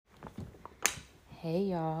Hey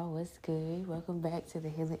y'all, what's good? Welcome back to the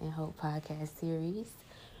Healing and Hope podcast series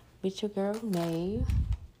with your girl May.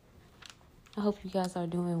 I hope you guys are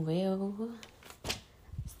doing well.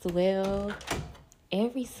 So,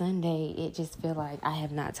 every Sunday it just feel like I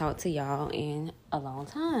have not talked to y'all in a long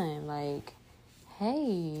time. Like,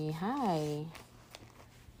 hey, hi.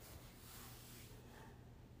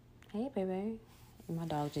 Hey baby. My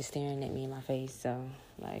dog just staring at me in my face, so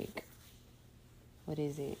like, what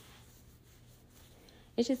is it?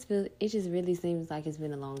 It just really seems like it's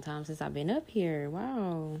been a long time since I've been up here.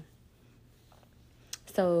 Wow.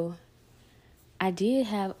 So I did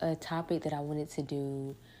have a topic that I wanted to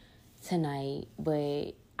do tonight,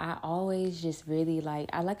 but I always just really I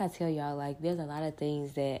tell y'all, like, there's a lot of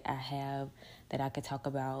things that I have that I could talk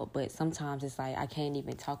about, but sometimes it's like I can't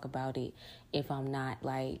even talk about it if I'm not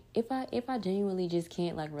like, if I genuinely just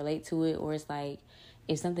can't like relate to it, or it's like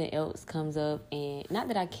if something else comes up, and not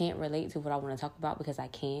that I can't relate to what I want to talk about, because I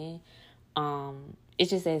can. It's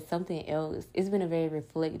just that something else, it's been a very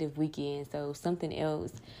reflective weekend, so something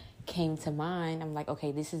else came to mind. I'm like,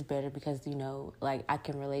 okay, this is better because, like, I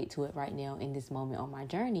can relate to it right now in this moment on my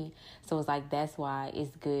journey. So it's like, that's why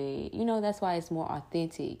it's good. That's why it's more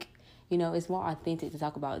authentic. It's more authentic to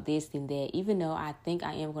talk about this than that, even though I think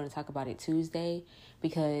I am going to talk about it Tuesday,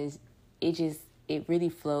 because it really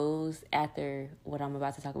flows after what I'm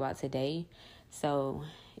about to talk about today. So,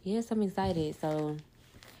 yes, I'm excited. So,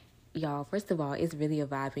 y'all, first of all, it's really a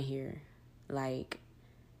vibe in here. Like,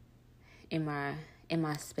 in my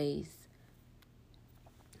space.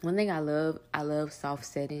 One thing I love soft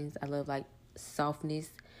settings. I love like softness.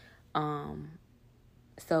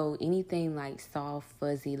 So anything like soft,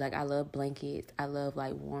 fuzzy, like I love blankets. I love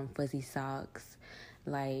like warm, fuzzy socks.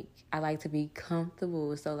 Like, I like to be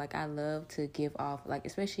comfortable. So like I love to give off, like,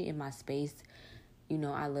 especially in my space,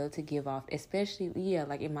 I love to give off, especially,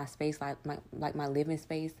 like in my space, like my living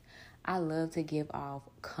space, I love to give off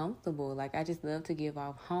comfortable. Like, I just love to give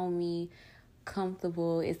off homey,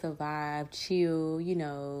 comfortable. It's a vibe, chill,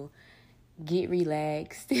 get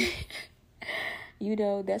relaxed.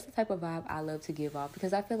 That's the type of vibe I love to give off,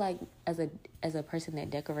 because I feel like as a person that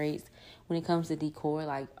decorates, when it comes to decor,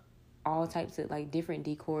 like all types of like different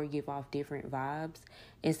decor give off different vibes.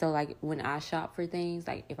 And so like when I shop for things,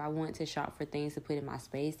 like if I want to shop for things to put in my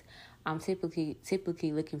space, I'm typically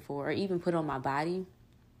looking for, or even put on my body,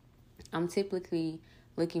 I'm typically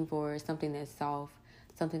looking for something that's soft,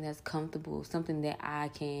 something that's comfortable, something that I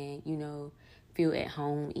can, feel at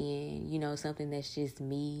home in, something that's just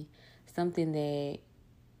me, something that,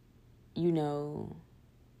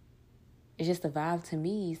 it's just a vibe to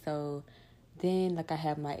me. So then, like, I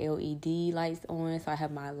have my LED lights on, so I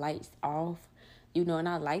have my lights off, and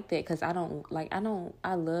I like that because I love,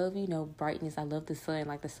 brightness. I love the sun.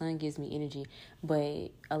 Like, the sun gives me energy.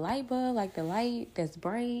 But a light bulb, like the light that's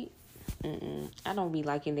bright, I don't be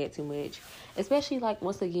liking that too much. Especially, like,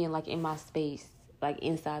 once again, like in my space, like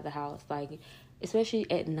inside the house, like, especially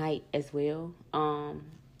at night as well.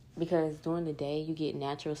 Because during the day, you get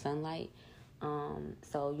natural sunlight.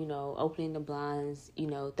 So, opening the blinds,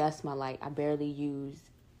 that's my light. I barely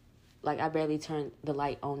turn the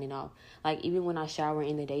light on and off. Like, even when I shower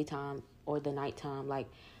in the daytime or the nighttime, like,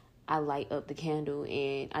 I light up the candle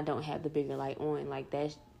and I don't have the bigger light on. Like,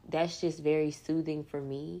 that's just very soothing for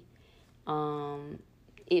me.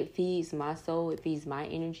 It feeds my soul. It feeds my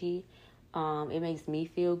energy. It makes me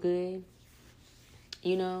feel good,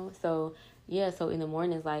 So, yeah, so in the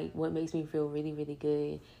mornings, like, what makes me feel really, really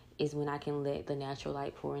good is when I can let the natural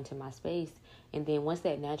light pour into my space. And then once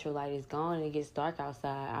that natural light is gone and it gets dark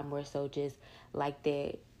outside, I'm more so just like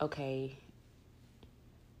that, okay,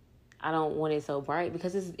 I don't want it so bright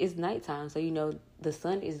because it's nighttime. So, the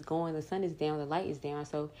sun is going, the sun is down, the light is down.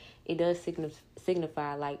 So it does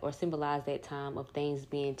signify, like, or symbolize that time of things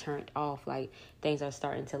being turned off. Like, things are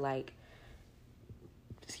starting to, like,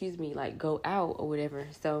 like, go out or whatever.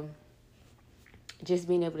 So just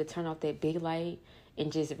being able to turn off that big light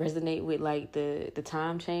and just resonate with, like, the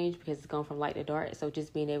time change, because it's gone from light to dark. So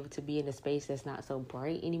just being able to be in a space that's not so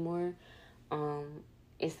bright anymore. And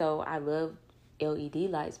so I love LED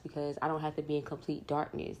lights because I don't have to be in complete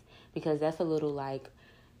darkness, because that's a little, like,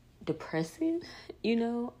 depressing,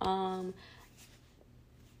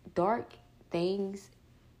 dark things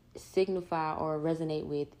signify or resonate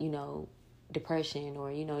with, depression,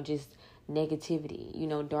 or, just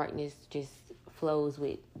negativity. Darkness just flows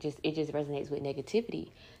with, it just resonates with negativity.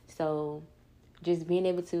 So just being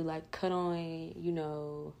able to, like, cut off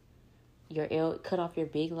your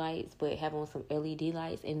big lights, but have on some LED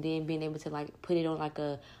lights, and then being able to, like, put it on, like,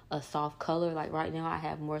 a soft color. Like, right now I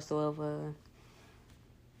have more so of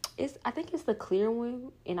I think it's the clear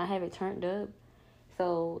one, and I have it turned up.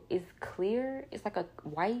 So it's clear. It's like a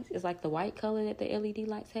white. It's like the white color that the LED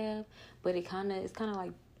lights have, but it's kind of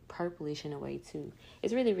like purplish in a way too.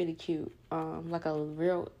 It's really really cute. Like a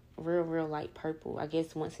real light purple. I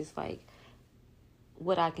guess once it's like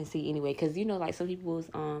what I can see anyway, because you know, like some people's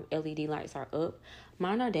LED lights are up,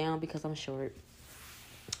 mine are down because I'm short.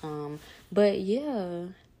 But yeah,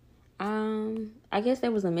 I guess there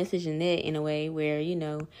was a message in that in a way where, you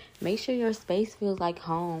know, make sure your space feels like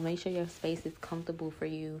home. Make sure your space is comfortable for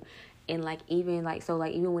you. And like even like so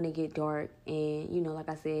like even when it get dark and, you know, like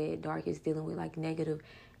I said, dark is dealing with like negative,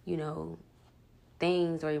 you know,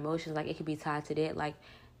 things or emotions, like it could be tied to that. Like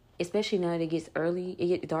especially now that it gets early, it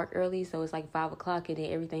gets dark early, so it's like 5 o'clock and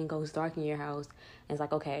then everything goes dark in your house. And it's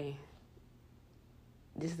like, okay,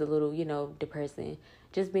 this is a little, you know, depressing.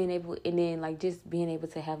 Just being able, and then like just being able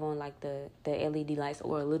to have on like the LED lights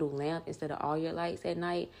or a little lamp instead of all your lights at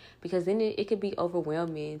night, because then it could be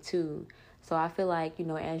overwhelming too. So I feel like, you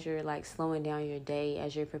know, as you're like slowing down your day,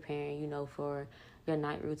 as you're preparing, you know, for your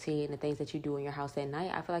night routine, the things that you do in your house at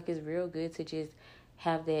night, I feel like it's real good to just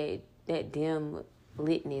have that dim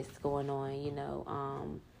litness going on, you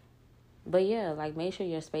know. But yeah, like make sure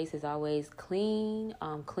your space is always clean,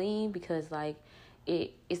 because like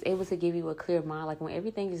it's able to give you a clear mind. Like when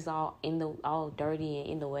everything is all dirty and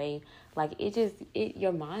in the way, like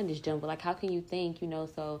your mind is jumbled. Like how can you think, you know?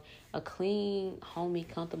 So a clean, homey,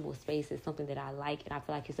 comfortable space is something that I like, and I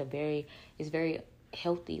feel like it's very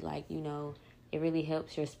healthy. Like, you know, it really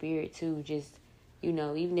helps your spirit too. Just, you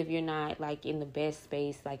know, even if you're not like in the best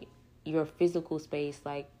space, like your physical space,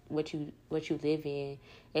 like what you live in,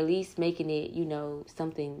 at least making it, you know,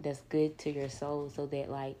 something that's good to your soul, so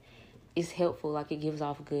that like it's helpful, like it gives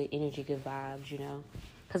off good energy, good vibes, you know.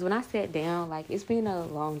 Because when I sat down, like it's been a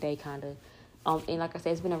long day kind of, and like I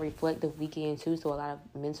said, it's been a reflective weekend too, so a lot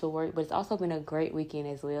of mental work, but it's also been a great weekend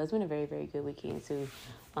as well. It's been a very very good weekend too,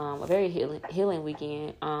 a very healing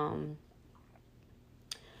weekend.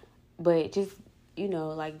 But just, you know,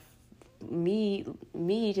 like me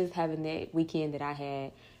just having that weekend that I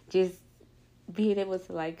had, just being able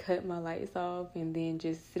to like cut my lights off and then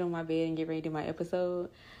just sit on my bed and get ready to do my episode,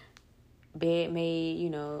 bed made, you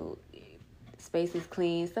know, space is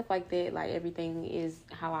clean, stuff like that, like everything is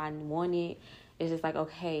how I want it. It's just like,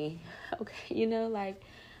 okay, okay, you know, like,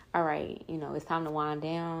 all right, you know, it's time to wind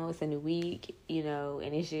down. It's a new week, you know,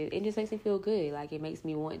 and it just makes me feel good. Like it makes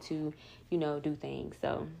me want to, you know, do things.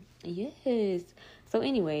 So yes. So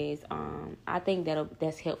anyways, I think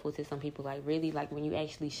that's helpful to some people. Like really, like when you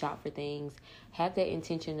actually shop for things, have that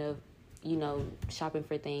intention of, you know, shopping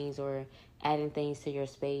for things or adding things to your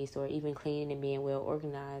space or even cleaning and being well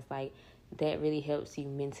organized. Like that really helps you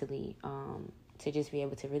mentally, to just be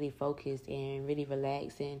able to really focus and really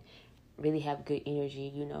relax and really have good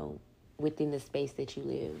energy, you know, within the space that you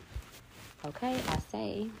live. Okay, I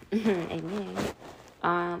say amen.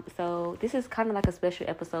 So this is kind of like a special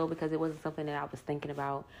episode because it wasn't something that I was thinking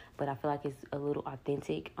about, but I feel like it's a little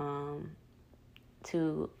authentic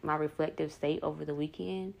to my reflective state over the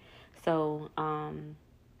weekend. So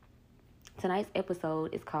tonight's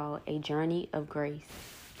episode is called A Journey of Grace.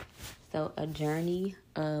 So a journey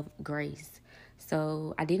of grace.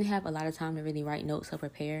 So I didn't have a lot of time to really write notes or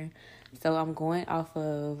prepare. So I'm going off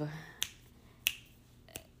of,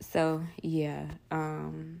 so yeah,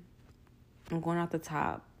 I'm going off the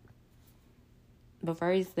top. But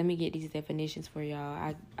first, let me get these definitions for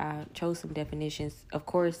y'all. I chose some definitions. Of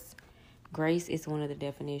course, grace is one of the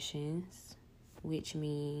definitions, which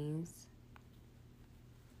means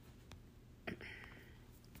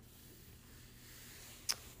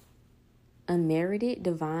unmerited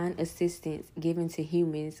divine assistance given to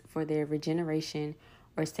humans for their regeneration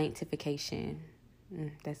or sanctification.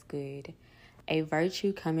 That's good. A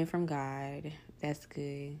virtue coming from God. That's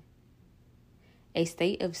good. A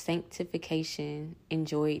state of sanctification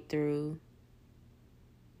enjoyed through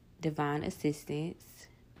divine assistance.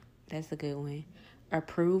 That's a good one.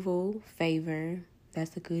 Approval, favor.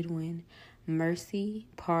 That's a good one. Mercy,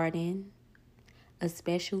 pardon. A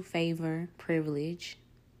special favor, privilege.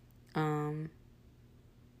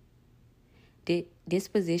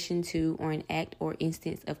 Disposition to or an act or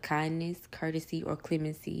instance of kindness, courtesy, or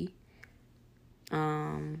clemency.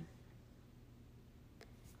 And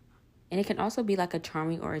it can also be like a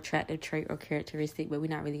charming or attractive trait or characteristic, but we're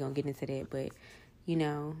not really gonna get into that. But you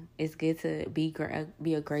know, it's good to be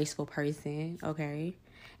a graceful person, okay?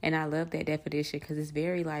 And I love that definition because it's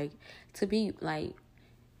very like, to be like,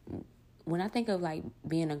 when I think of like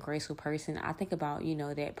being a graceful person, I think about, you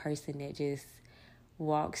know, that person that just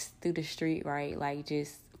walks through the street, right? Like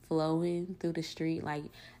just flowing through the street. Like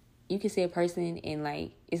you can see a person and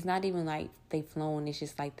like it's not even like they flowing, it's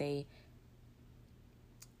just like they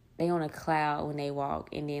they on a cloud when they walk,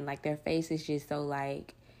 and then like their face is just so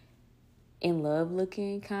like in love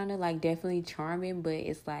looking, kind of like definitely charming, but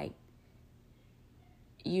it's like,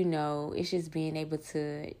 it's just being able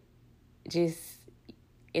to just,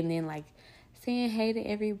 and then like saying hey to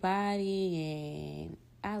everybody and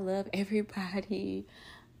I love everybody,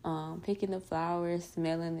 picking the flowers,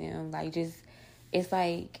 smelling them, like just, it's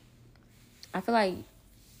like, I feel like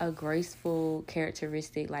a graceful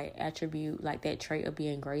characteristic, like attribute, like that trait of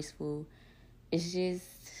being graceful, it's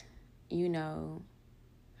just,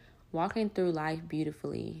 walking through life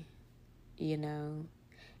beautifully, and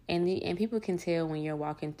people can tell when you're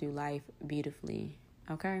walking through life beautifully.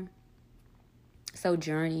 Okay, so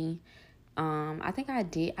journey. I think I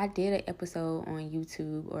did an episode on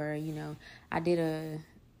YouTube, or I did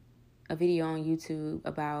a video on YouTube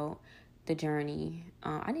about the journey.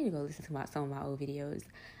 I need to go listen to some of my old videos.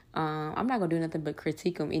 I'm not gonna do nothing but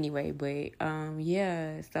critique them anyway, but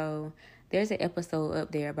yeah. So there's an episode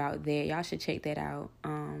up there about that. Y'all should check that out.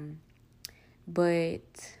 But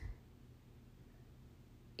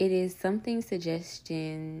it is something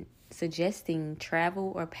suggesting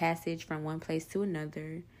travel or passage from one place to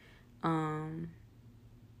another.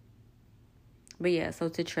 But yeah, so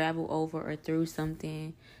to travel over or through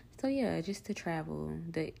something. So yeah, just to travel,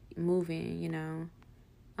 the moving,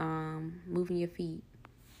 moving your feet.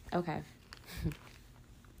 Okay.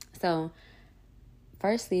 So,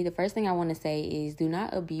 firstly, the first thing I want to say is do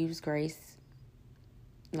not abuse grace.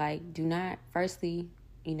 Like, do not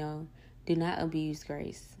abuse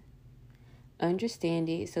grace. Understand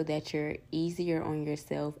it so that you're easier on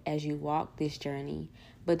yourself as you walk this journey,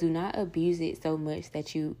 but do not abuse it so much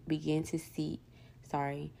that you begin to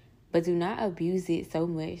but do not abuse it so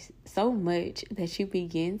much that you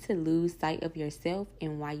begin to lose sight of yourself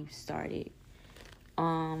and why you started.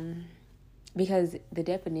 Because the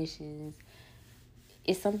definitions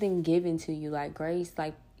is something given to you, like grace,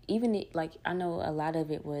 like even it, like I know a lot of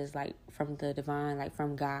it was like from the divine, like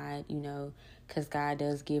from God, because God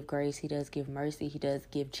does give grace, He does give mercy, He does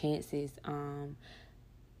give chances.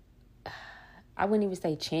 I wouldn't even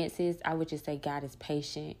say chances, I would just say God is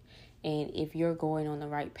patient. And if you're going on the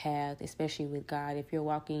right path, especially with God, if you're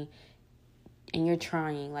walking and you're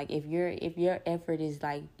trying, like if your effort is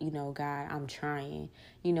like, God, I'm trying,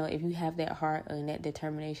 if you have that heart and that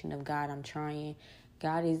determination of God, I'm trying,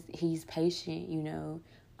 He's patient,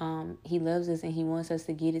 He loves us and He wants us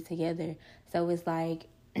to get it together. So it's like,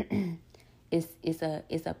 it's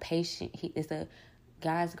a patient,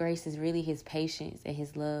 God's grace is really His patience and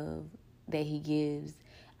His love that He gives.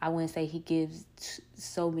 I wouldn't say He gives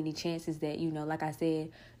so many chances that, like I said,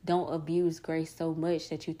 don't abuse grace so much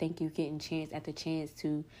that you think you're getting chance after chance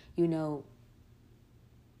to,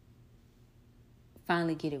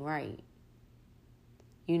 finally get it right.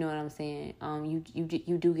 You know what I'm saying? You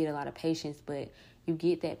do get a lot of patience, but you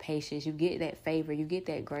get that patience, you get that favor, you get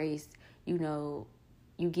that grace, you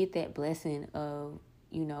get that blessing of,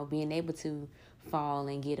 being able to fall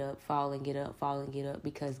and get up,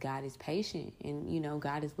 because God is patient and,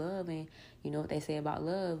 God is love. And you know what they say about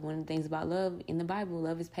love. One of the things about love in the Bible,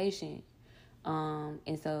 love is patient.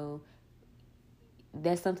 And so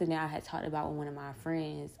that's something that I had talked about with one of my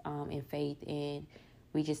friends in faith, and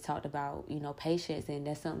we just talked about, patience, and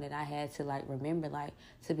that's something that I had to like remember, like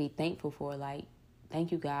to be thankful for, like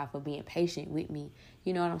thank you God for being patient with me.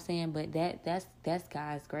 You know what I'm saying? But that's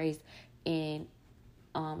God's grace. And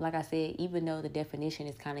like I said, even though the definition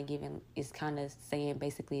is kind of saying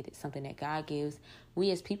basically that something that God gives,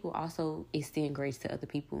 we as people also extend grace to other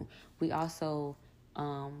people. We also,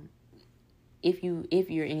 if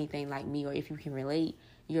you're anything like me, or if you can relate,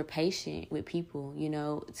 you're patient with people,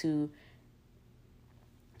 to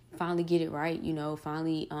finally get it right,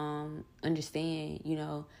 finally understand,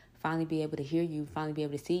 finally be able to hear you, finally be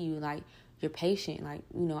able to see you. Like, you're patient, like,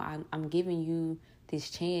 I'm giving you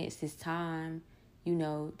this chance, this time,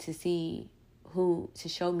 to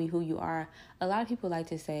show me who you are. A lot of people like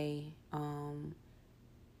to say, and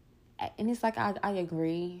it's like, I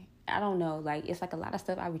agree. I don't know, like, it's like a lot of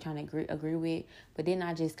stuff I be trying to agree with, but then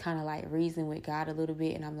I just kind of like reason with God a little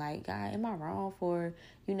bit, and I'm like, God, am I wrong for,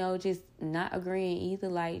 just not agreeing either?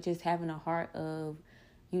 Like, just having a heart of,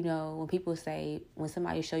 when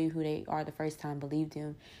somebody show you who they are the first time, believe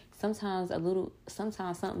them. Sometimes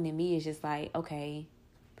something in me is just like, okay,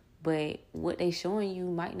 but what they showing you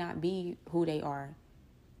might not be who they are.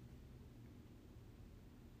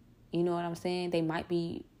 You know what I'm saying? They might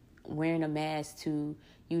be wearing a mask to,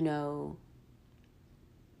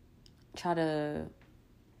 try to,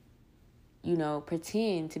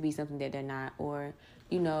 pretend to be something that they're not, or,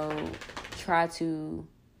 try to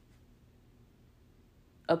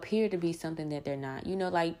appear to be something that they're not. You know,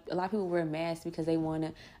 like a lot of people wear masks because they want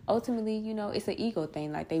to, ultimately, you know, it's an ego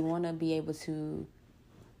thing. Like they want to be able to,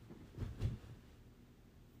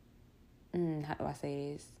 how do I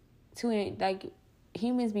say this? To, like,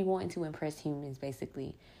 humans be wanting to impress humans,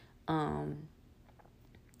 basically. And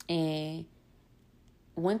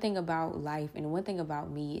one thing about life and one thing about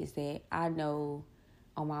me is that I know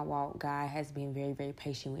on my walk, God has been very, very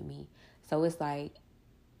patient with me. So it's like,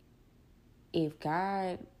 if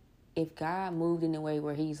God moved in a way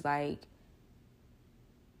where he's like,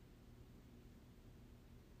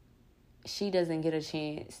 she doesn't get a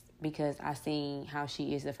chance because I seen how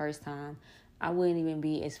she is the first time, I wouldn't even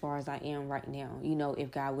be as far as I am right now, you know,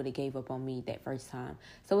 if God would have gave up on me that first time.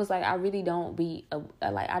 So it's like, I really don't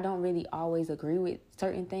I don't really always agree with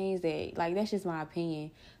certain things that, like, that's just my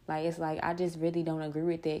opinion. Like, it's like, I just really don't agree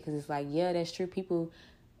with that, because it's like, yeah, that's true. People,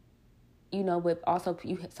 you know, but also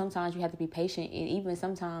sometimes you have to be patient, and even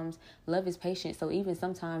sometimes love is patient. So even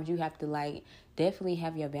sometimes you have to, like, definitely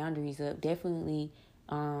have your boundaries up. Definitely,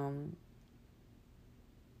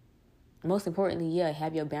 most importantly, yeah,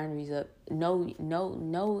 have your boundaries up. Know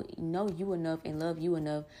you enough and love you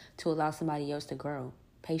enough to allow somebody else to grow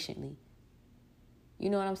patiently.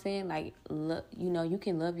 You know what I'm saying? Like, you know, you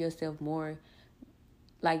can love yourself more.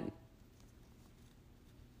 Like,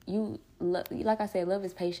 like I said, love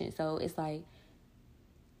is patient. So it's like,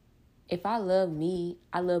 if I love me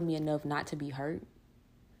enough not to be hurt.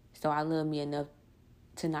 So I love me enough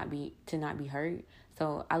to not be hurt.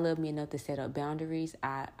 So I love me enough to set up boundaries.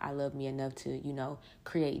 I love me enough to, you know,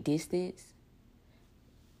 create distance,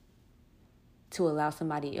 to allow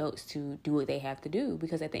somebody else to do what they have to do.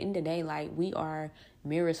 Because at the end of the day, like, we are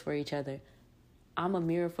mirrors for each other. I'm a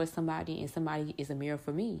mirror for somebody, and somebody is a mirror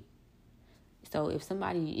for me. So if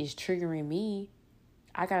somebody is triggering me,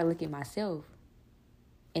 I gotta look at myself.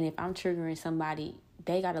 And if I'm triggering somebody,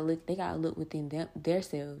 they gotta look within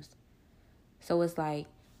themselves. So it's like,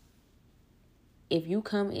 if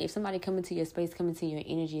somebody come into your space, come into your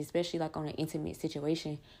energy, especially like on an intimate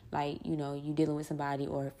situation, like, you know, you dealing with somebody,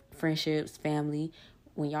 or friendships, family,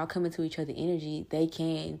 when y'all come into each other's energy, they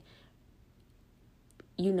can,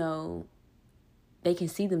 you know, they can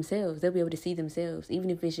see themselves. They'll be able to see themselves, even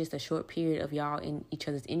if it's just a short period of y'all in each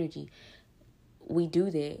other's energy. We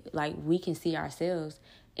do that. Like, we can see ourselves.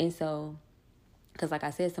 And so, because like I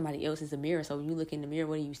said, somebody else is a mirror. So when you look in the mirror,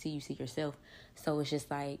 what do you see? You see yourself. So it's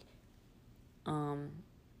just like,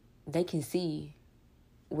 they can see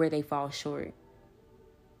where they fall short.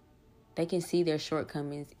 They can see their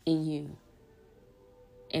shortcomings in you,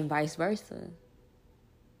 and vice versa.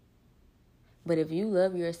 But if you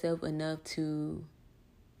love yourself enough to,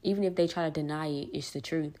 even if they try to deny it, it's the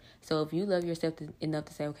truth. So if you love yourself enough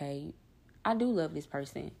to say, okay, I do love this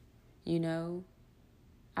person, you know,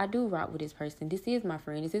 I do rock with this person. This is my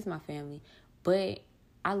friend. This is my family. But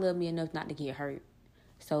I love me enough not to get hurt.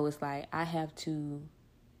 So it's like, I have to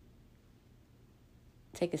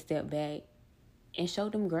take a step back and show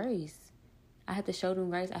them grace. I have to show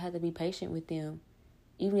them grace. I have to be patient with them.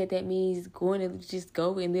 Even if that means going to just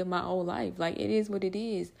go and live my own life. Like, it is what it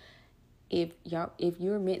is. If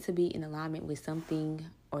you're meant to be in alignment with something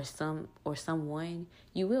or someone,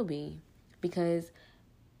 you will be. Because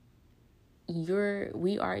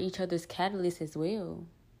we are each other's catalyst as well.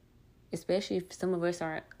 Especially if some of us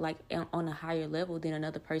are, like, on a higher level than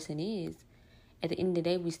another person is. At the end of the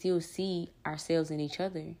day, we still see ourselves in each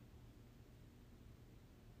other.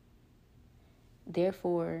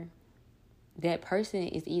 Therefore, that person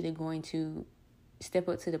is either going to step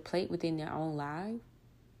up to the plate within their own life,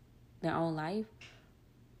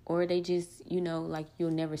 or they just, you know, like,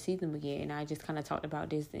 you'll never see them again. And I just kind of talked about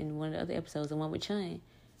this in one of the other episodes, the one with Chun.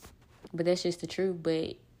 But that's just the truth.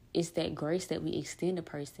 But it's that grace that we extend a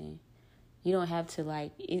person. You don't have to,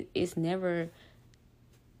 like, it's never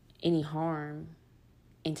any harm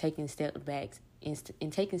in taking step backs and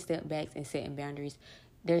setting boundaries.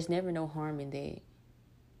 There's never no harm in that.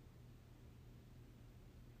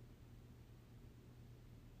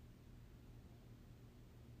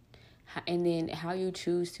 And then how you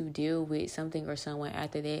choose to deal with something or someone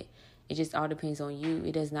after that, it just all depends on you.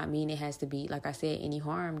 It does not mean it has to be, like I said, any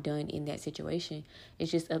harm done in that situation.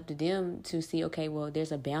 It's just up to them to see, okay, well,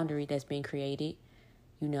 there's a boundary that's been created.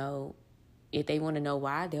 You know, if they want to know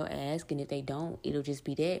why, they'll ask. And if they don't, it'll just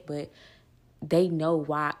be that. But they know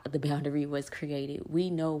why the boundary was created. We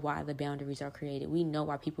know why the boundaries are created. We know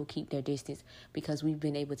why people keep their distance, because we've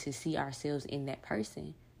been able to see ourselves in that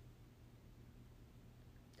person.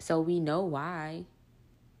 So we know why.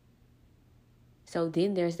 So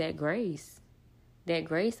then there's that grace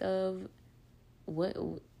of what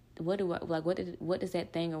does that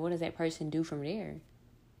thing or what does that person do from there?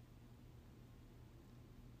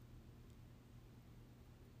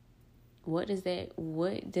 what does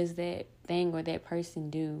that thing or that person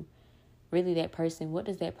do? Really, that person, what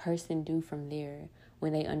does that person do from there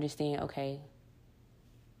when they understand, okay,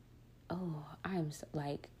 oh, I'm so,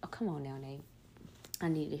 like, oh, come on now, Nate. I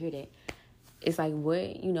need to hear that. It's like what,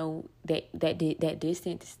 that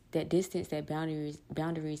distance, that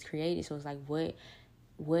boundaries created. So it's like what,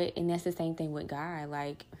 and that's the same thing with God.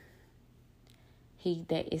 Like he's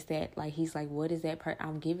like, what is that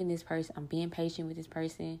I'm giving this person, I'm being patient with this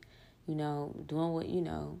person, doing what,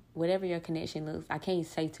 whatever your connection looks. I can't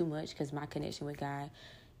say too much because my connection with God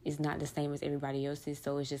is not the same as everybody else's.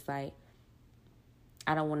 So it's just like,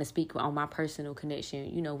 I don't want to speak on my personal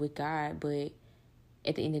connection, with God, but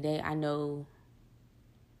at the end of the day, I know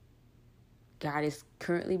God is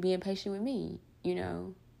currently being patient with me,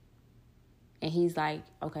 and he's like,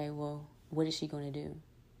 okay, well, what is she going to do?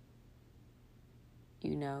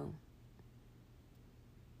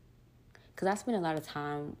 Because I spend a lot of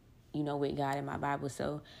time, with God in my Bible.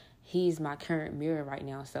 So he's my current mirror right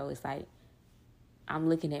now. So it's like, I'm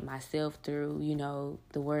looking at myself through,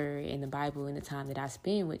 the word and the Bible and the time that I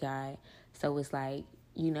spend with God. So it's like,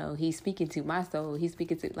 he's speaking to my soul. He's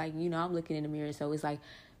speaking to, like, I'm looking in the mirror. So it's like,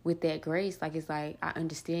 with that grace, like, it's like, I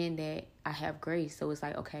understand that I have grace. So it's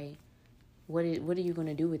like, okay, what are you going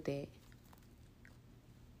to do with that?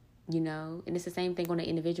 And it's the same thing on an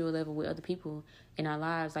individual level with other people in our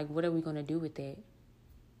lives. Like, what are we going to do with that?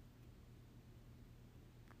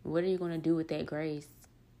 What are you going to do with that grace?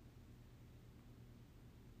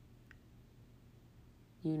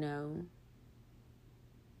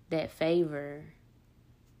 That favor.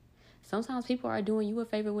 Sometimes people are doing you a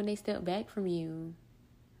favor when they step back from you.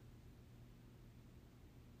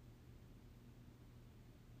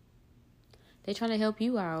 They're trying to help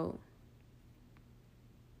you out.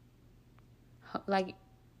 Like,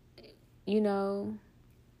 in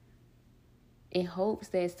hopes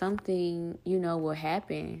that something, will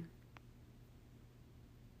happen.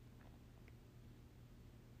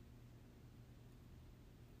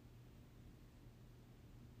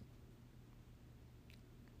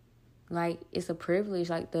 Like, it's a privilege,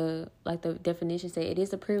 like the definition said, it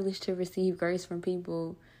is a privilege to receive grace from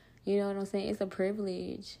people. You know what I'm saying? It's a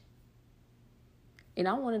privilege. And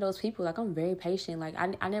I'm one of those people, like, I'm very patient. Like,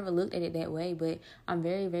 I never looked at it that way, but I'm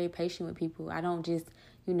very, very patient with people. I don't just,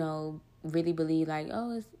 really believe, like,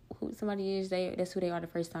 oh, it's who somebody is, that's who they are the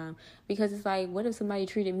first time. Because it's like, what if somebody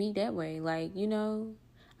treated me that way? Like,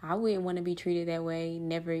 I wouldn't want to be treated that way.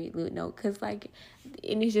 Never, because, like,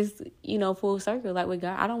 and it's just, full circle. Like, with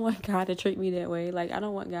God, I don't want God to treat me that way. Like, I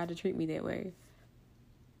don't want God to treat me that way.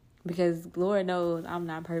 Because Lord knows I'm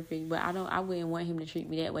not perfect, but I wouldn't want him to treat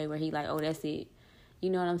me that way where he like, oh, that's it. You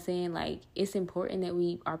know what I'm saying? Like, it's important that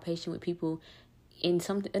we are patient with people. And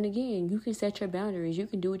again, you can set your boundaries. You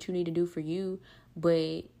can do what you need to do for you,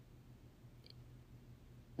 but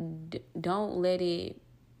don't let it,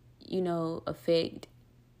 affect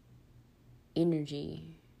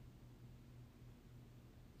energy.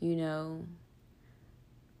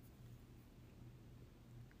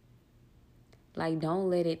 Like, don't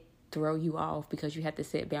let it throw you off because you have to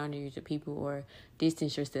set boundaries with people or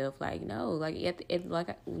distance yourself. Like, no, like,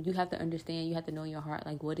 you have to understand, you have to know in your heart,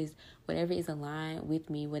 like, whatever is aligned with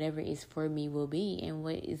me, whatever is for me will be, and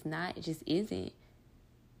what is not, it just isn't.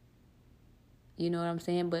 You know what I'm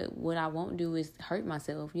saying? But what I won't do is hurt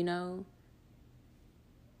myself,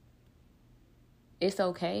 It's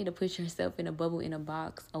okay to put yourself in a bubble, in a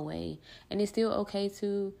box away. And it's still okay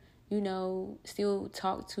to, still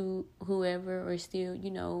talk to whoever, or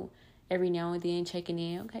still, every now and then checking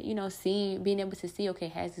in. Okay, being able to see, okay,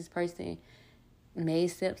 has this person made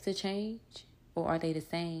steps to change? Or are they the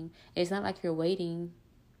same? It's not like you're waiting.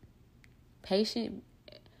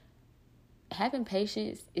 Having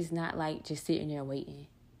patience is not like just sitting there waiting.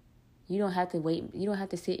 You don't have to wait. You don't have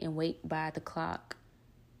to sit and wait by the clock.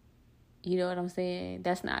 You know what I'm saying?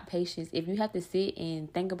 That's not patience. If you have to sit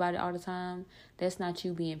and think about it all the time, that's not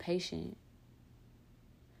you being patient.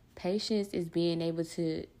 Patience is being able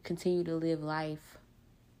to continue to live life,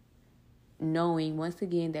 knowing once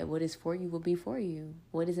again that what is for you will be for you.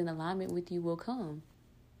 What is in alignment with you will come.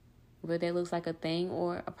 Whether that looks like a thing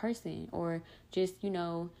or a person, or just,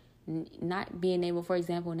 not being able, for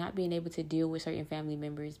example, not being able to deal with certain family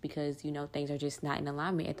members because, things are just not in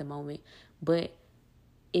alignment at the moment. But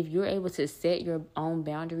if you're able to set your own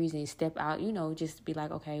boundaries and step out, just be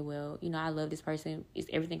like, okay, well, I love this person.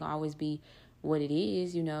 Everything will always be what it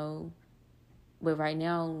is, But right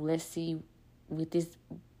now, let's see,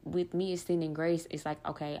 with me extending grace, it's like,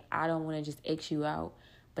 okay, I don't want to just X you out,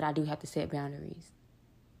 but I do have to set boundaries.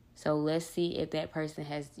 So let's see if that person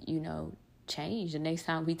has, changed the next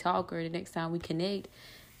time we talk or the next time we connect.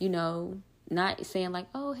 not saying like,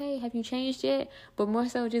 oh, hey, have you changed yet? But more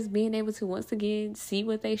so just being able to once again see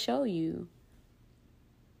what they show you.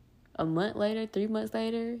 A month later, 3 months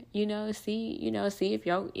later, see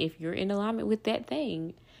if you're in alignment with that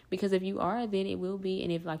thing. Because if you are, then it will be.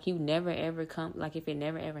 And if like you never ever come, like if it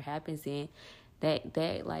never ever happens, then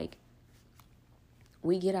that like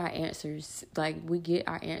we get our answers. Like we get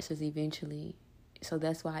our answers eventually. So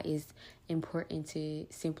that's why it's important to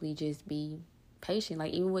simply just be patient.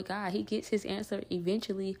 Like even with God, he gets his answer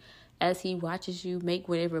eventually as he watches you make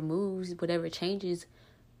whatever moves, whatever changes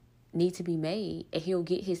need to be made, and he'll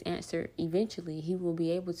get his answer eventually. He will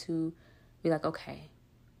be able to be like, okay,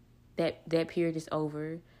 that period is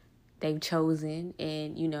over. They've chosen,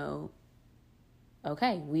 and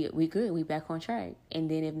okay, we good. We back on track. And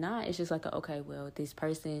then if not, it's just like, okay, well, this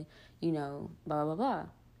person, blah blah blah.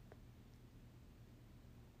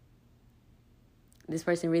 This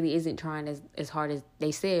person really isn't trying as hard as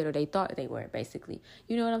they said or they thought they were, basically.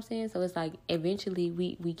 You know what I'm saying? So it's like eventually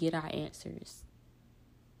we get our answers.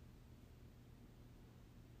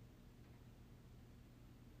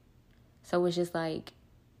 So it's just like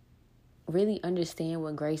really understand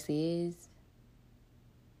what grace is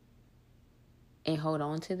and hold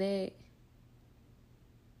on to that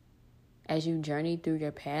as you journey through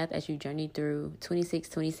your path, as you journey through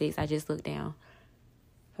 2626. I just looked down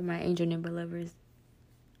for my angel number lovers.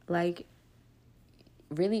 Like,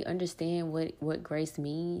 really understand what grace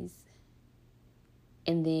means.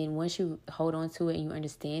 And then once you hold on to it and you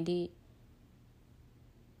understand it,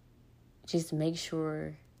 just make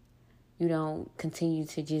sure you don't continue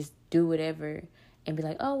to just do whatever and be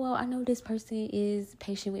like, oh, well, I know this person is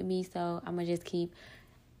patient with me, so I'm going to just keep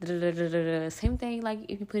Same thing, like,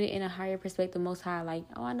 if you put it in a higher perspective, Most High, like,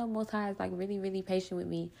 oh, I know Most High is, like, really, really patient with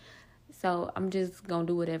me, so I'm just going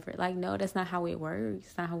to do whatever. Like, no, that's not how it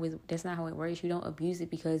works. That's not how it works. You don't abuse it,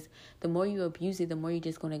 because the more you abuse it, the more you're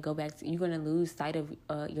just going to go back to, you're going to lose sight of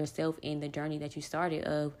yourself in the journey that you started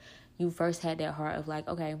of. You first had that heart of, like,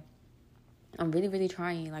 okay, I'm really, really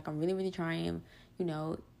trying. Like, I'm really, really trying,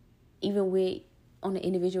 even with, on the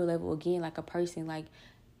individual level, again, like a person, like,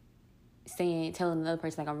 telling another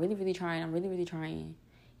person, like, I'm really, really trying. I'm really, really trying.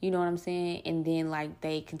 You know what I'm saying? And then, like,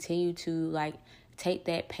 they continue to, like, take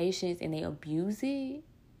that patience and they abuse it.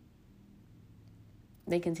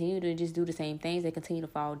 They continue to just do the same things. They continue to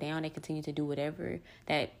fall down. They continue to do whatever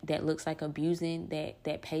that looks like abusing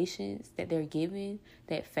that patience that they're given,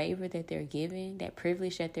 that favor that they're given, that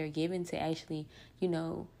privilege that they're given to actually,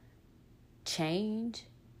 change,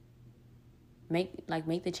 make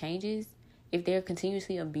the changes. If they're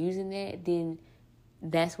continuously abusing that, then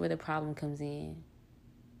that's where the problem comes in.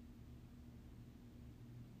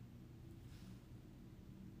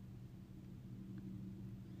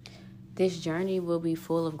 This journey will be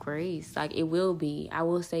full of grace. Like, it will be. I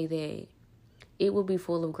will say that. It will be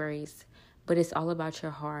full of grace. But it's all about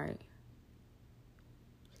your heart.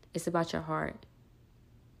 It's about your heart.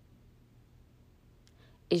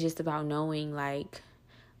 It's just about knowing, like,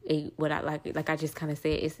 what I like I just kind of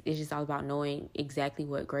said, it's just all about knowing exactly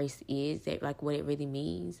what grace is, that, like, what it really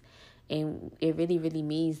means. And it really, really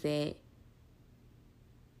means that,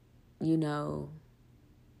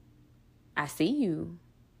 I see you.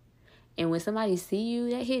 And when somebody see you,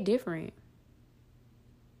 that hit different.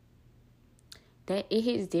 That it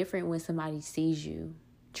hits different when somebody sees you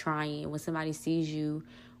trying, when somebody sees you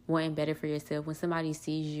wanting better for yourself, when somebody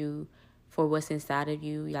sees you for what's inside of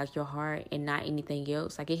you, like your heart, and not anything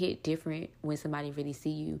else. Like, it hit different when somebody really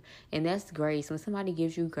see you. And that's grace. When somebody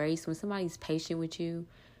gives you grace, when somebody's patient with you,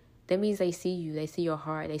 that means they see you. They see your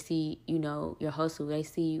heart. They see, your hustle. They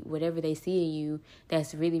see whatever they see in you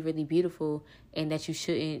that's really, really beautiful and that you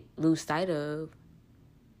shouldn't lose sight of.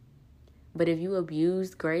 But if you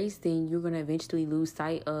abuse grace, then you're going to eventually lose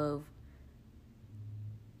sight of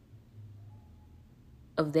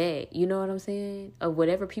that. You know what I'm saying? Of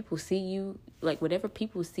whatever people see you, like whatever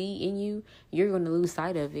people see in you, you're going to lose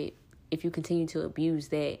sight of it if you continue to abuse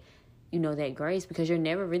that, that grace, because you're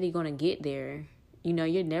never really going to get there.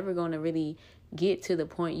 You're never going to really get to the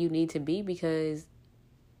point you need to be, because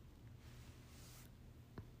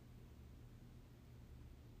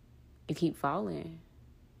you keep falling.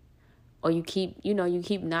 Or you keep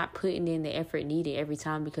not putting in the effort needed every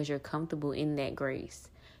time because you're comfortable in that grace.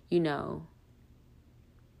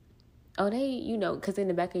 Oh, they, because in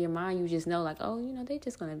the back of your mind, you just know, like, oh, they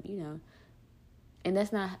just going to, and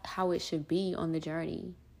that's not how it should be on the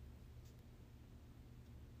journey.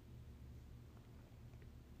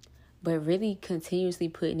 But really continuously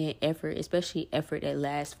putting in effort, especially effort that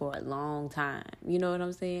lasts for a long time. You know what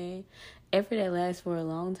I'm saying? Effort that lasts for a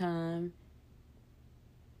long time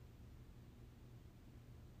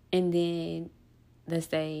And then, let's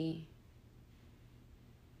say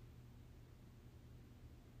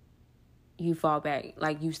you fall back,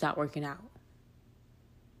 like you stop working out.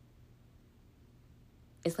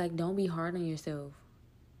 It's like, don't be hard on yourself.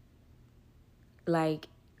 Like,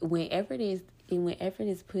 whenever it is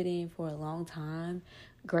put in for a long time,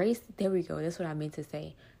 grace, there we go. That's what I meant to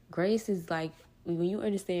say. Grace is like, when you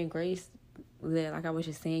understand grace, like I was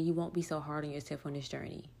just saying, you won't be so hard on yourself on this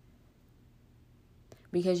journey.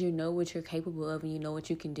 Because you know what you're capable of and you know what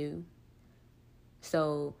you can do.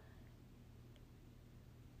 So,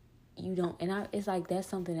 you don't, and it's like, that's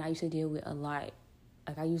something that I used to deal with a lot.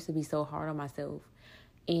 Like, I used to be so hard on myself.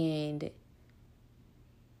 And,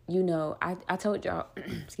 you know, I told y'all,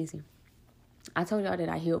 excuse me, I told y'all that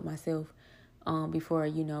I healed myself before,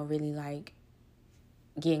 you know, really like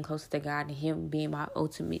getting closer to God and Him being my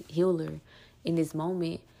ultimate healer in this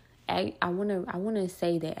moment. I wanna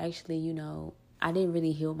say that actually, you know, I didn't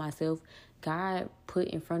really heal myself. God put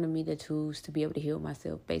in front of me the tools to be able to heal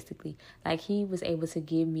myself, basically. Like, He was able to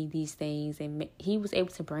give me these things, and He was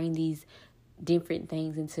able to bring these different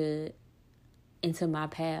things into my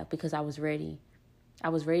path because I was ready. I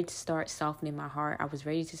was ready to start softening my heart. I was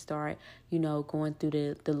ready to start, you know, going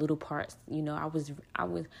through the little parts. You know, I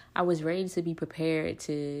was ready to be prepared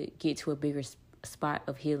to get to a bigger spot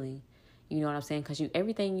of healing. You know what I'm saying? Because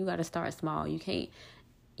everything, you got to start small. You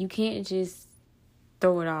can't just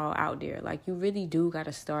throw it all out there. Like, you really do got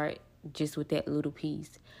to start just with that little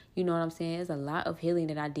piece. You know what I'm saying? There's a lot of healing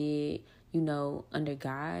that I did, you know, under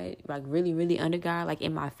God, like really, really under God, like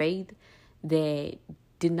in my faith, that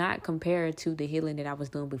did not compare to the healing that I was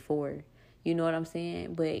doing before. You know what I'm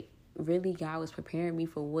saying? But really, God was preparing me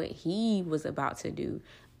for what He was about to do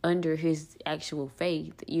under His actual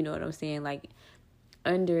faith. You know what I'm saying? Like,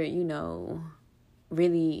 under, you know,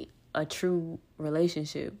 really a true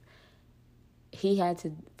relationship. He had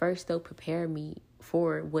to first, though, prepare me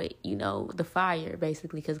for what, you know, the fire,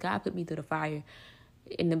 basically, because God put me through the fire.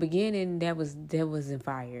 In the beginning, that wasn't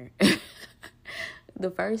fire. The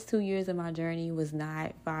first 2 years of my journey was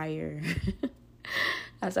not fire.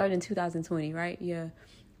 I started in 2020, right? Yeah.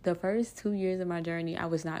 The first 2 years of my journey, I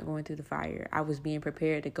was not going through the fire. I was being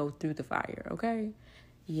prepared to go through the fire, okay?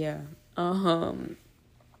 Yeah. And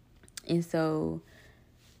so,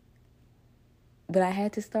 but I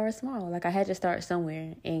had to start small. Like, I had to start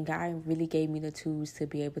somewhere. And God really gave me the tools to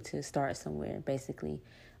be able to start somewhere, basically.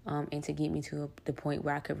 And to get me to the point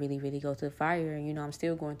where I could really, really go through the fire. And, you know, I'm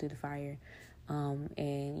still going through the fire.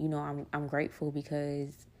 And, you know, I'm grateful because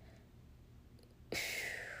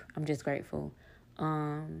I'm just grateful.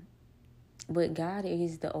 But God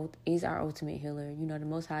is our ultimate healer. You know, the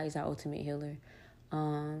Most High is our ultimate healer.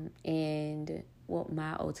 And, well,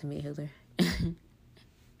 my ultimate healer.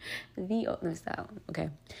 The ultimate style. Okay.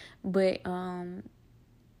 But,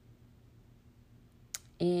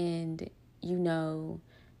 and, you know,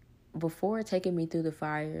 before taking me through the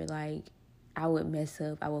fire, like, I would mess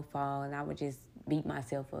up, I would fall, and I would just beat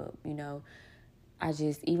myself up, you know. I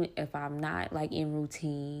just, even if I'm not, like, in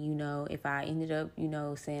routine, you know, if I ended up, you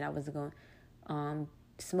know, saying I wasn't going to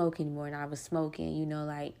smoke anymore and I was smoking, you know,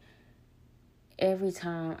 like, every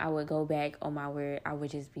time I would go back on my word, I would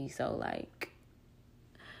just be so, like,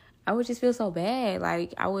 I would just feel so bad.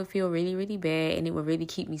 Like, I would feel really, really bad, and it would really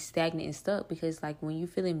keep me stagnant and stuck because, like, when you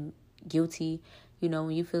feeling guilty, you know,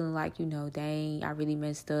 when you feeling like, you know, dang, I really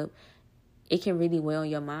messed up, it can really weigh on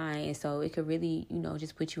your mind. And so it could really, you know,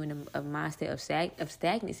 just put you in a mindset of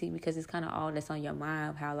stagnancy because it's kind of all that's on your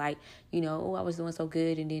mind. How, like, you know, oh, I was doing so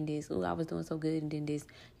good and then this. Oh, I was doing so good and then this.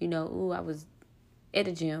 You know, oh, I was at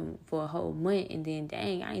the gym for a whole month and then,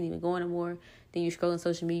 dang, I ain't even going no more. Then you scroll on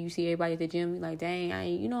social media, you see everybody at the gym, you're like, dang, I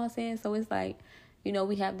ain't, you know what I'm saying? So it's like, you know,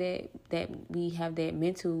 we have that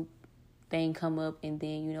mental thing come up, and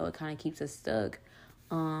then, you know, it kind of keeps us stuck.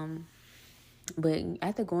 But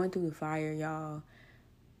after going through the fire, y'all,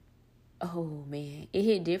 oh man, it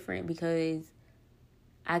hit different because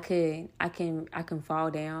I can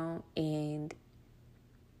fall down and,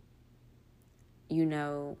 you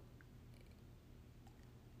know,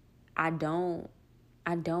 I don't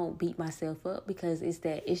beat myself up because it's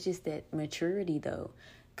just that maturity though.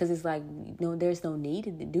 Cause it's like, no, there's no need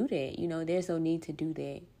to do that. You know, there's no need to do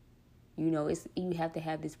that. You know, you have to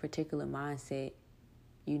have this particular mindset.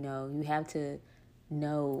 You know, you have to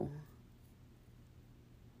know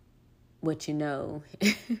what you know.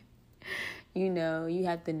 You know, you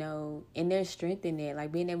have to know, and there's strength in that,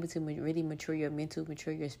 like being able to really mature your mental,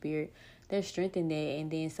 mature your spirit. There's strength in that,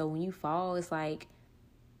 and then so when you fall, it's like,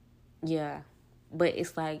 yeah, but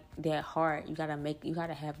it's like that heart. You gotta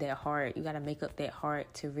have that heart. You gotta make up that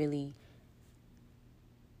heart to really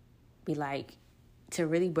be like, to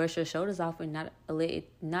really brush your shoulders off and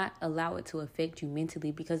not allow it to affect you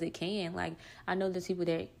mentally, because it can. Like, I know there's people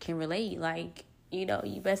that can relate. Like, you know,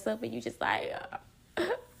 you mess up and you just like,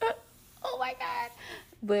 oh my God.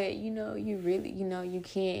 But, you know, you really, you know, you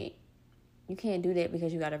can't do that,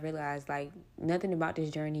 because you got to realize, like, nothing about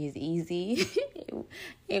this journey is easy.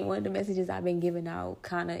 And one of the messages I've been giving out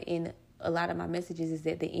kind of in a lot of my messages is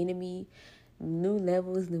that the enemy, new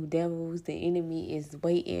levels, new devils, the enemy is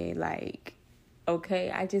waiting. Like,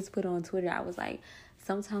 okay, I just put on Twitter, I was like,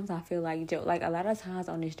 sometimes I feel like Job. Like, a lot of times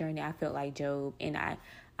on this journey, I felt like Job. And I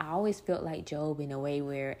always felt like Job in a way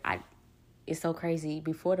where it's so crazy.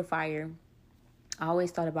 Before the fire, I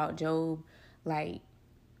always thought about Job like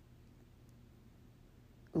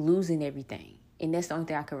losing everything. And that's the only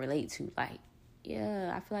thing I could relate to. Like,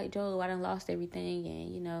 yeah, I feel like Job, I done lost everything,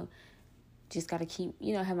 and, you know, just got to keep,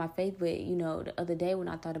 you know, have my faith. But, you know, the other day when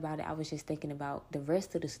I thought about it, I was just thinking about the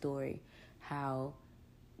rest of the story, how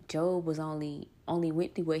Job was only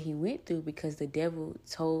went through what he went through because the devil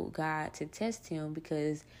told God to test him,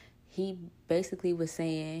 because he basically was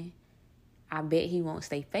saying, I bet he won't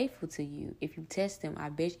stay faithful to you. If you test him, I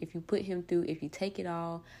bet if you put him through, if you take it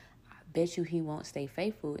all, I bet you he won't stay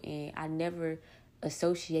faithful. And I never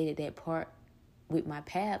associated that part with my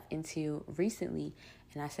path until recently.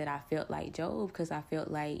 And I said I felt like Job, because I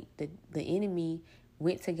felt like the enemy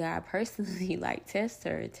went to God personally, like, test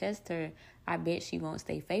her. I bet she won't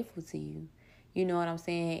stay faithful to you. You know what I'm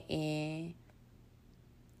saying? And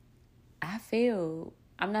I failed.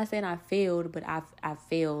 I'm not saying I failed, but I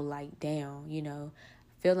failed like down, you know,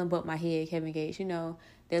 feeling but my head, Kevin Gates. You know,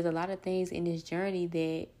 there's a lot of things in this journey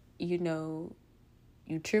that, you know,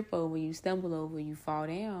 you trip over, you stumble over, you fall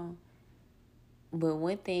down. But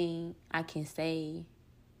one thing I can say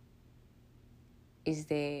is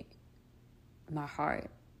that my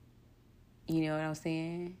heart, you know what I'm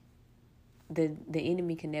saying? The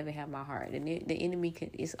enemy can never have my heart. The enemy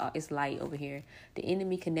can, it's light over here. The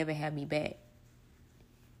enemy can never have me back.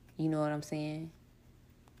 You know what I'm saying?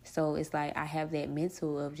 So it's like I have that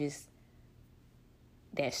mental of just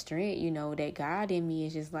that strength, you know, that God in me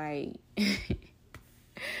is just like,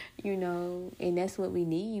 you know, and that's what we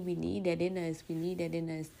need. We need that in us. We need that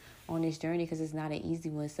in us on this journey, because it's not an easy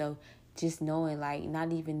one. So just knowing, like,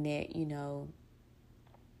 not even that, you know,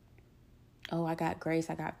 oh, I got grace,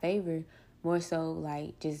 I got favor. More so,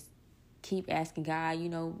 like, just keep asking God, you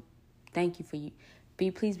know, thank you for you.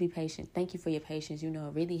 Please be patient. Thank you for your patience. You know,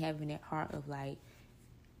 really having that heart of like,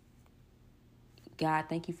 God,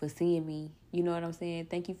 thank you for seeing me. You know what I'm saying?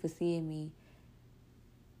 Thank you for seeing me.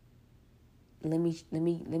 Let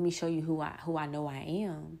me show you who I know I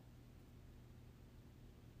am.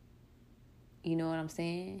 You know what I'm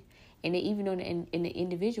saying? And then even on in the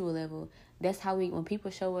individual level, that's how when people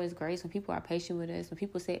show us grace, when people are patient with us, when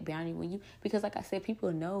people set boundary, because like I said,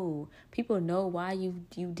 people know why you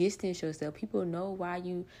distance yourself. People know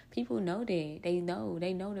that they know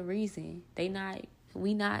the reason.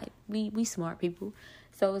 We smart people.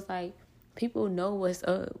 So it's like, people know what's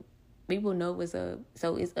up. People know what's up.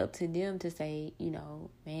 So it's up to them to say, you know,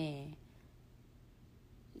 man,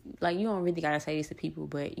 like, you don't really gotta say this to people,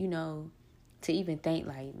 but, you know, to even think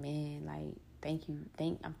like, man, like, thank you.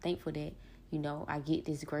 I'm thankful that, you know, I get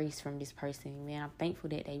this grace from this person, man. I'm thankful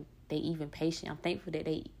that they even patient. I'm thankful that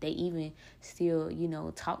they even still, you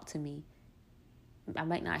know, talk to me. I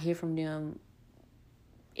might not hear from them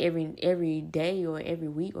every day or every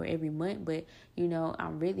week or every month, but, you know, I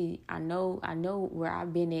know where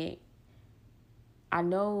I've been at. I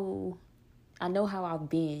know how I've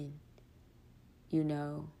been, you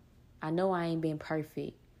know. I know I ain't been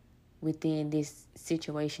perfect within this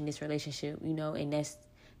situation, this relationship, you know, and that's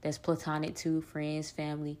platonic too, friends,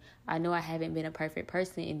 family. I know I haven't been a perfect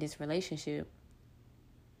person in this relationship.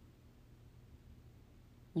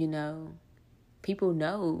 You know, people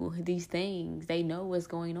know these things. They know what's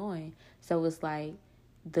going on. So it's like,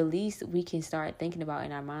 the least we can start thinking about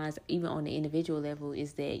in our minds, even on the individual level,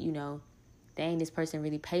 is that, you know, dang, this person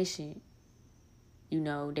really patient. You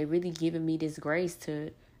know, they really giving me this grace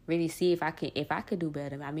to really see if I could do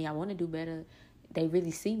better. I mean, I want to do better. They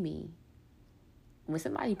really see me. When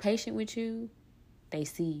somebody patient with you, they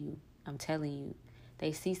see you. I'm telling you.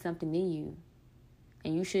 They see something in you.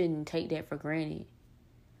 And you shouldn't take that for granted.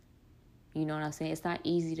 You know what I'm saying? It's not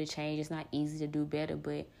easy to change. It's not easy to do better.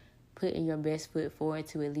 But putting your best foot forward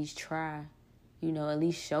to at least try. You know, at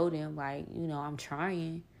least show them, like, you know, I'm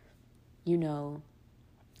trying. You know,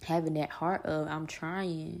 having that heart of, I'm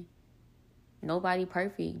trying. Nobody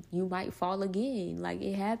perfect. You might fall again. Like,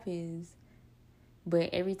 it happens.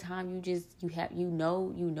 But every time you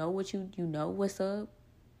know what's up.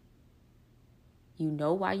 You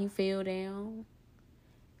know why you fell down.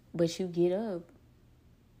 But you get up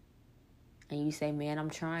and you say, man, I'm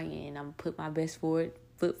trying and I'm put my best foot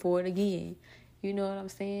forward again. You know what I'm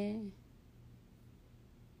saying?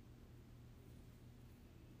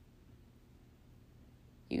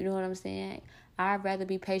 You know what I'm saying? I'd rather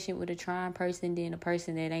be patient with a trying person than a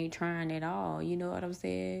person that ain't trying at all. You know what I'm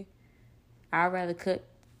saying? I'd rather cut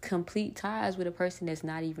complete ties with a person that's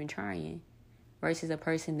not even trying versus a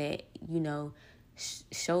person that,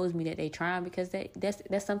 shows me that they trying, because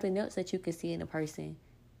that's something else that you can see in a person.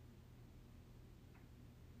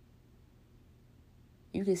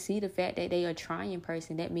 You can see the fact that they are a trying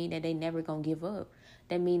person. That mean that they never gonna give up.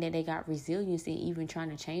 That mean that they got resilience and even trying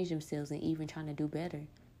to change themselves and even trying to do better.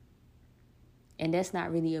 And that's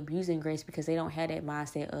not really abusing grace, because they don't have that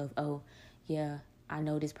mindset of, oh, yeah, I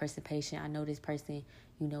know this person patient. I know this person,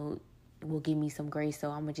 will give me some grace.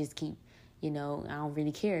 So I'm going to just keep, I don't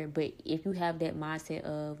really care. But if you have that mindset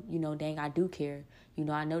of, dang, I do care.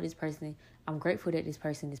 I know this person. I'm grateful that this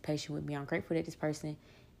person is patient with me. I'm grateful that this person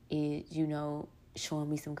is, showing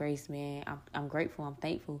me some grace, man. I'm grateful. I'm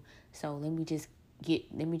thankful. So let me just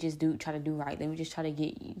try to do right. Let me just try to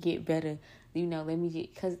get better. Let me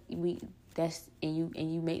get, because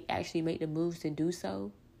you make the moves to do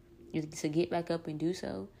so, to get back up and do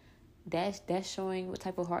so. That's showing what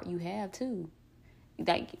type of heart you have too.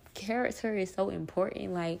 Like, character is so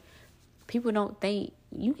important. Like, people don't think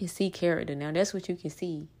you can see character now. That's what you can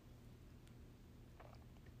see.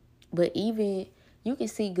 But even you can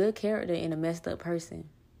see good character in a messed up person.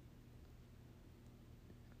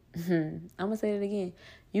 I'm gonna say it again.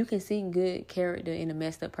 You can see good character in a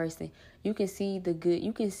messed up person. You can see the good.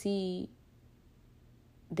 You can see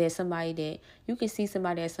that somebody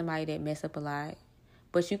that mess up a lot,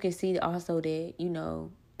 but you can see also that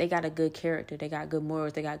they got a good character, they got good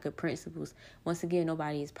morals, they got good principles. Once again,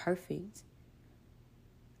 nobody is perfect,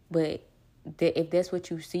 but if that's what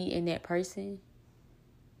you see in that person,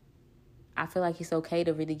 I feel like it's okay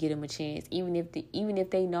to really give them a chance, even if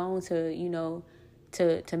they known to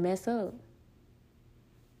to mess up.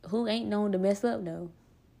 Who ain't known to mess up though?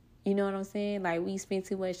 You know what I'm saying? Like, we spend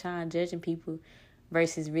too much time judging people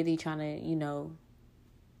versus really trying to,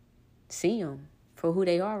 see them for who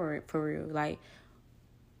they are for real. Like,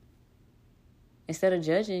 instead of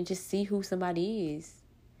judging, just see who somebody is.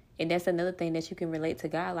 And that's another thing that you can relate to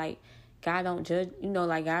God. Like, God don't judge,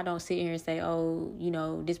 like, God don't sit here and say, oh,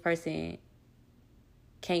 this person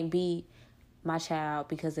can't be my child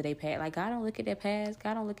because of their past. Like, God don't look at their past.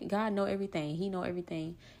 God know everything. He know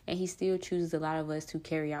everything. And he still chooses a lot of us to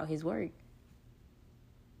carry out his work.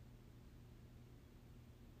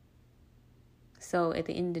 So at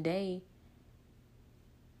the end of the day,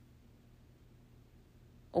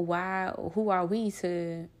 who are we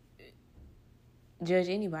to judge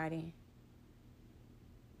anybody?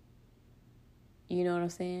 You know what I'm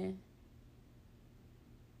saying?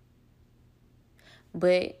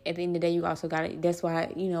 But at the end of the day, you also got to, that's why,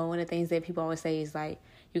 one of the things that people always say is, like,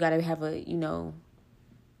 you got to have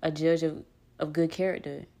a judge of good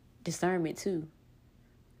character, discernment too.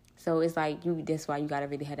 So it's like, that's why you got to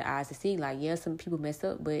really have the eyes to see, like, yeah, some people mess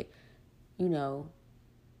up, but,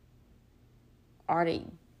 are they,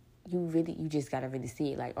 you just got to really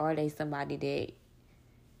see it. Like, are they somebody that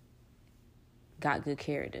got good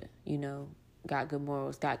character, got good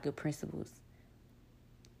morals, got good principles,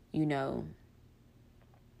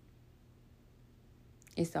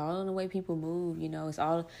 It's all in the way people move, It's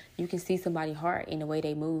all, you can see somebody's heart in the way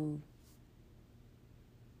they move.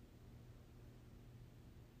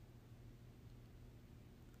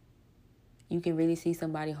 You can really see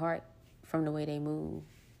somebody's heart from the way they move.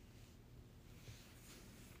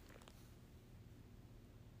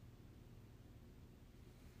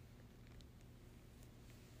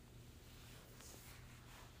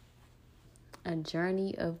 A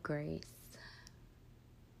journey of grace.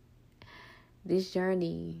 This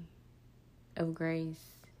journey of grace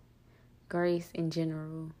in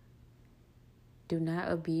general, do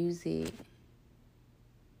not abuse it.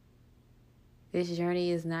 This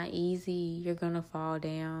journey is not easy. You're going to fall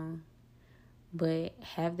down. But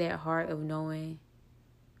have that heart of knowing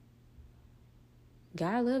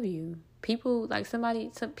God love you. People,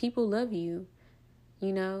 some people love you,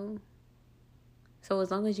 So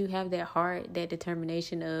as long as you have that heart, that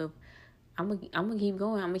determination of, I'm gonna keep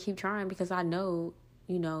going. I'm gonna keep trying, because I know,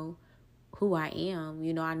 who I am.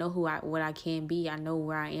 I know what I can be. I know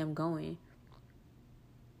where I am going.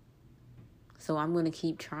 So I'm gonna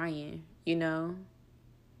keep trying.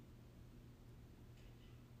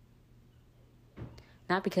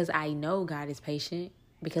 Not because I know God is patient,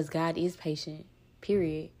 because God is patient.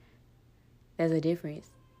 Period. There's a difference.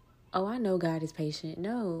 Oh, I know God is patient.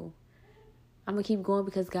 No. I'm gonna keep going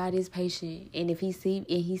because God is patient, and if He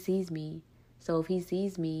sees me, so if He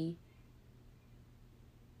sees me,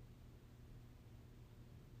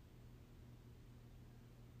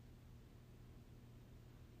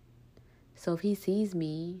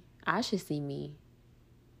 I should see me.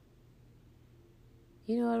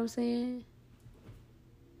 You know what I'm saying?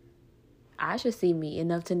 I should see me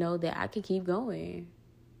enough to know that I can keep going.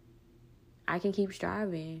 I can keep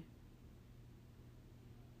striving.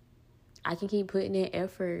 I can keep putting in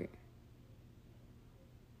effort,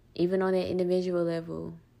 even on that individual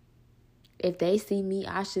level. If they see me,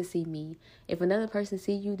 I should see me. If another person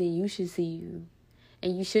see you, then you should see you.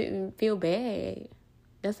 And you shouldn't feel bad.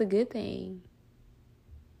 That's a good thing.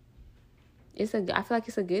 I feel like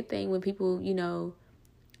it's a good thing when people,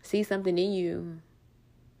 see something in you.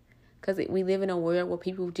 Because we live in a world where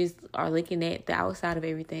people just are looking at the outside of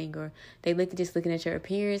everything, or just looking at your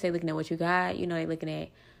appearance, they looking at what you got, they looking at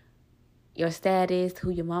your status, who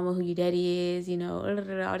your mama, who your daddy is, all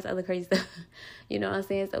this other crazy stuff. You know what I'm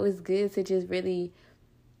saying? So it's good to just really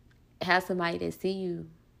have somebody that see you.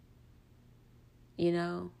 It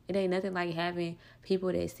ain't nothing like having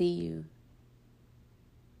people that see you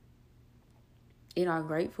and are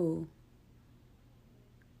grateful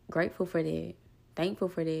for that, thankful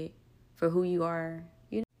for that, for who you are.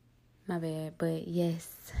 My bad, but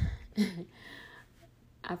yes.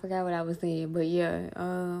 I forgot what I was saying, but yeah,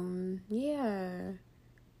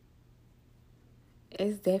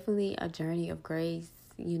 it's definitely a journey of grace,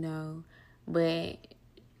 but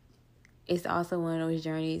it's also one of those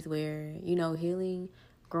journeys where, healing,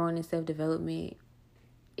 growing, and self-development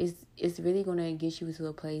it's really going to get you to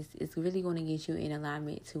a place, it's really going to get you in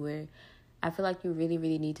alignment to where I feel like you really,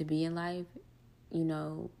 really need to be in life.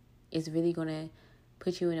 It's really going to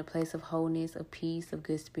put you in a place of wholeness, of peace, of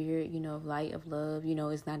good spirit, of light, of love.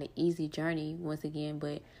 It's not an easy journey, once again,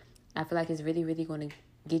 but I feel like it's really, really going to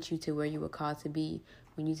get you to where you were called to be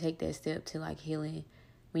when you take that step to like healing.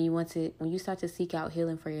 When you start to seek out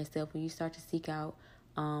healing for yourself, when you start to seek out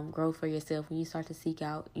growth for yourself, when you start to seek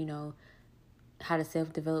out, how to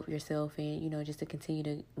self-develop yourself and, just to continue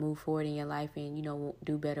to move forward in your life and,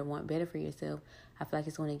 do better, want better for yourself, I feel like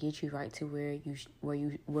it's going to get you right to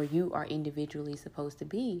where you are individually supposed to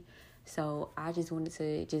be. So I just wanted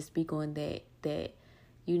to just speak on that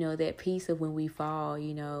that piece of when we fall,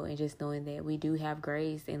 and just knowing that we do have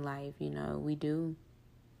grace in life, we do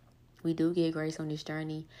get grace on this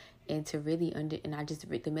journey, and to really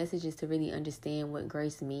the message is to really understand what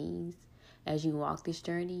grace means as you walk this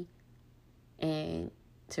journey. And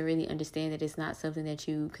to really understand that it's not something that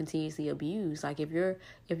you continuously abuse. Like if you're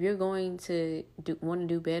going to want to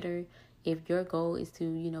do better, if your goal is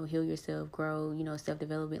to, heal yourself, grow,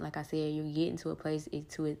 self-development, like I said, you're getting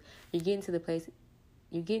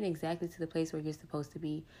exactly to the place where you're supposed to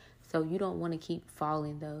be. So you don't want to keep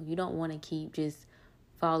falling though. You don't want to keep just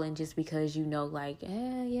falling just because no,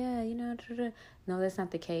 that's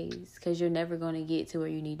not the case, because you're never going to get to where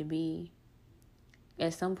you need to be.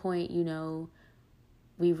 At some point,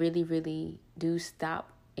 we really, really do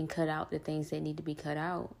stop and cut out the things that need to be cut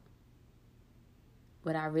out.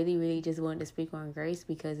 But I really, really just wanted to speak on grace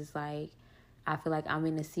because it's like, I feel like I'm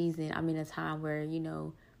in a season, I'm in a time where,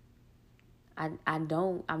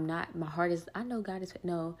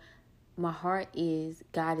 my heart is,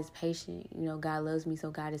 God is patient. God loves me, so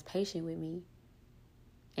God is patient with me.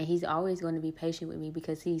 And He's always going to be patient with me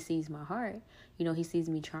because He sees my heart. He sees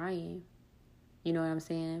me trying. You know what I'm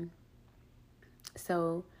saying?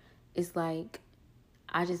 So it's like,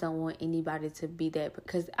 I just don't want anybody to be that,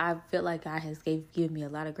 because I feel like God has given me a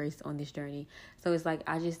lot of grace on this journey. So it's like,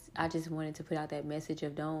 I just wanted to put out that message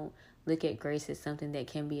of, don't look at grace as something that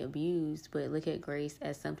can be abused, but look at grace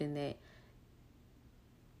as something that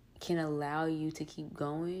can allow you to keep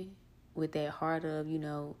going with that heart of,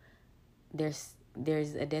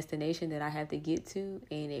 there's a destination that I have to get to,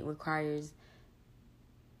 and it requires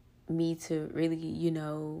me to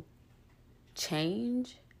really,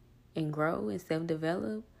 change and grow and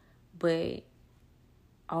self-develop. But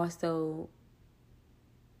also,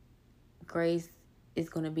 grace is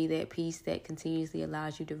going to be that piece that continuously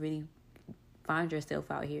allows you to really find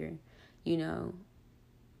yourself out here,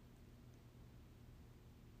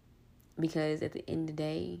 because at the end of the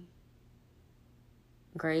day,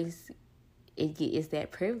 grace is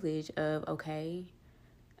that privilege of, okay,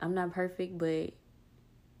 I'm not perfect, but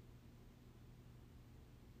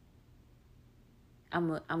I'm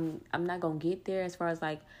not gonna get there, as far as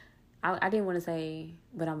like, I didn't want to say,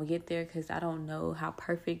 but I'm gonna get there, because I don't know how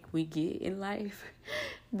perfect we get in life.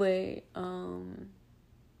 But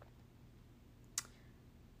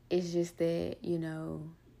it's just that,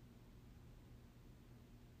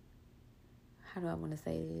 how do I want to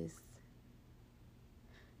say this?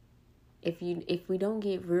 If we don't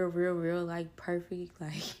get real like perfect,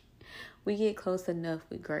 like we get close enough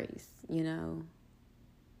with grace, you know.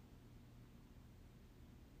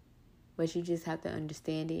 But you just have to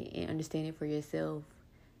understand it and understand it for yourself,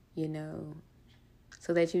 you know,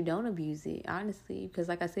 so that you don't abuse it, honestly. Because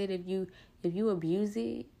like I said, if you abuse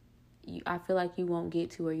it, I feel like you won't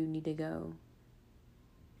get to where you need to go.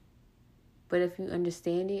 But if you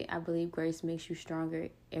understand it, I believe grace makes you stronger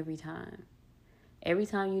every time. Every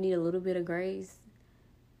time you need a little bit of grace,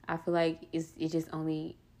 I feel like it just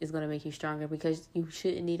only is going to make you stronger, because you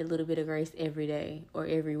shouldn't need a little bit of grace every day or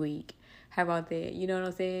every week. How about that? You know what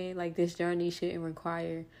I'm saying? Like, this journey shouldn't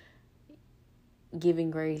require giving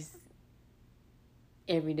grace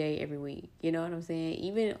every day, every week. You know what I'm saying?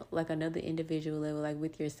 Even like another individual level, like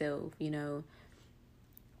with yourself, you know,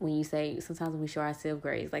 when you say, sometimes when we show ourselves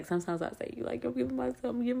grace, like sometimes I say, like, I'm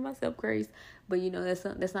giving myself grace, but you know,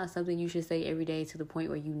 that's not something you should say every day to the point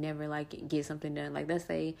where you never like get something done. Like, let's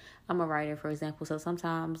say I'm a writer, for example, so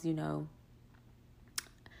sometimes, you know,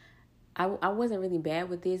 I wasn't really bad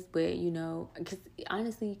with this, but you know, because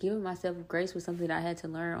honestly, giving myself grace was something that I had to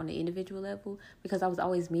learn on the individual level, because I was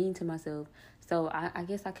always mean to myself. So I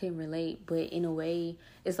guess I couldn't relate, but in a way,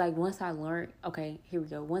 it's like once I learned, okay, here we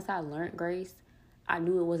go. Once I learned grace, I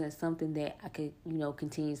knew it wasn't something that I could, you know,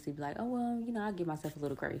 continuously be like, oh, well, you know, I'll give myself a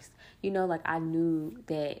little grace. You know, like I knew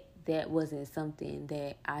that that wasn't something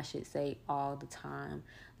that I should say all the time.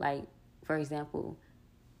 Like, for example,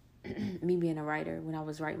 me being a writer, when I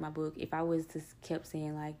was writing my book, if I was just kept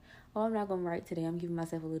saying like, oh, I'm not going to write today, I'm giving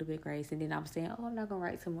myself a little bit of grace. And then I'm saying, oh, I'm not going to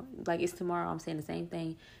write tomorrow. Like, it's tomorrow, I'm saying the same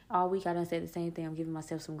thing. All week I done said the same thing. I'm giving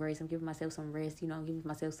myself some grace. I'm giving myself some rest. You know, I'm giving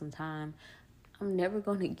myself some time. I'm never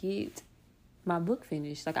going to get my book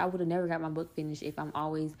finished. Like, I would have never got my book finished if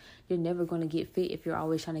you're never going to get fit if you're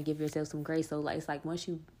always trying to give yourself some grace. So, like, it's like once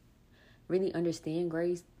you really understand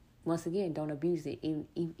grace, once again, don't abuse it in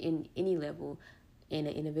any level. In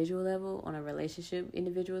an individual level, on a relationship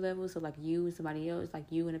individual level, so like you and somebody else, like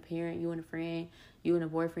you and a parent, you and a friend, you and a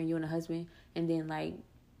boyfriend, you and a husband, and then like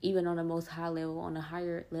even on the most high level, on a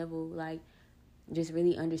higher level, like just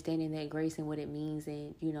really understanding that grace and what it means,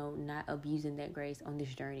 and you know, not abusing that grace on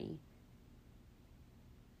this journey.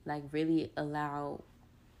 Like really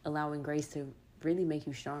allowing grace to really make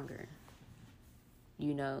you stronger,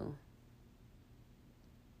 you know,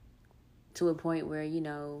 to a point where, you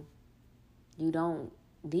know, you don't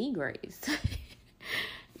need grace.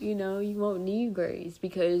 You know, you won't need grace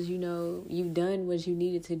because, you know, you've done what you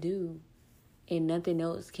needed to do, and nothing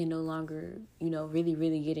else can no longer, you know,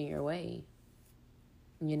 really get in your way.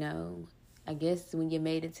 You know, I guess when you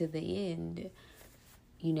made it to the end,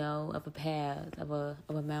 you know, of a path, of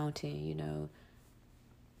a mountain, you know,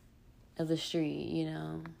 of the street, you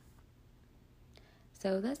know.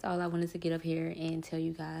 So that's all I wanted to get up here and tell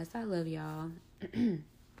you guys. I love y'all.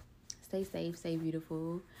 Stay safe, stay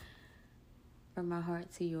beautiful. From my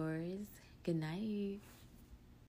heart to yours. Good night.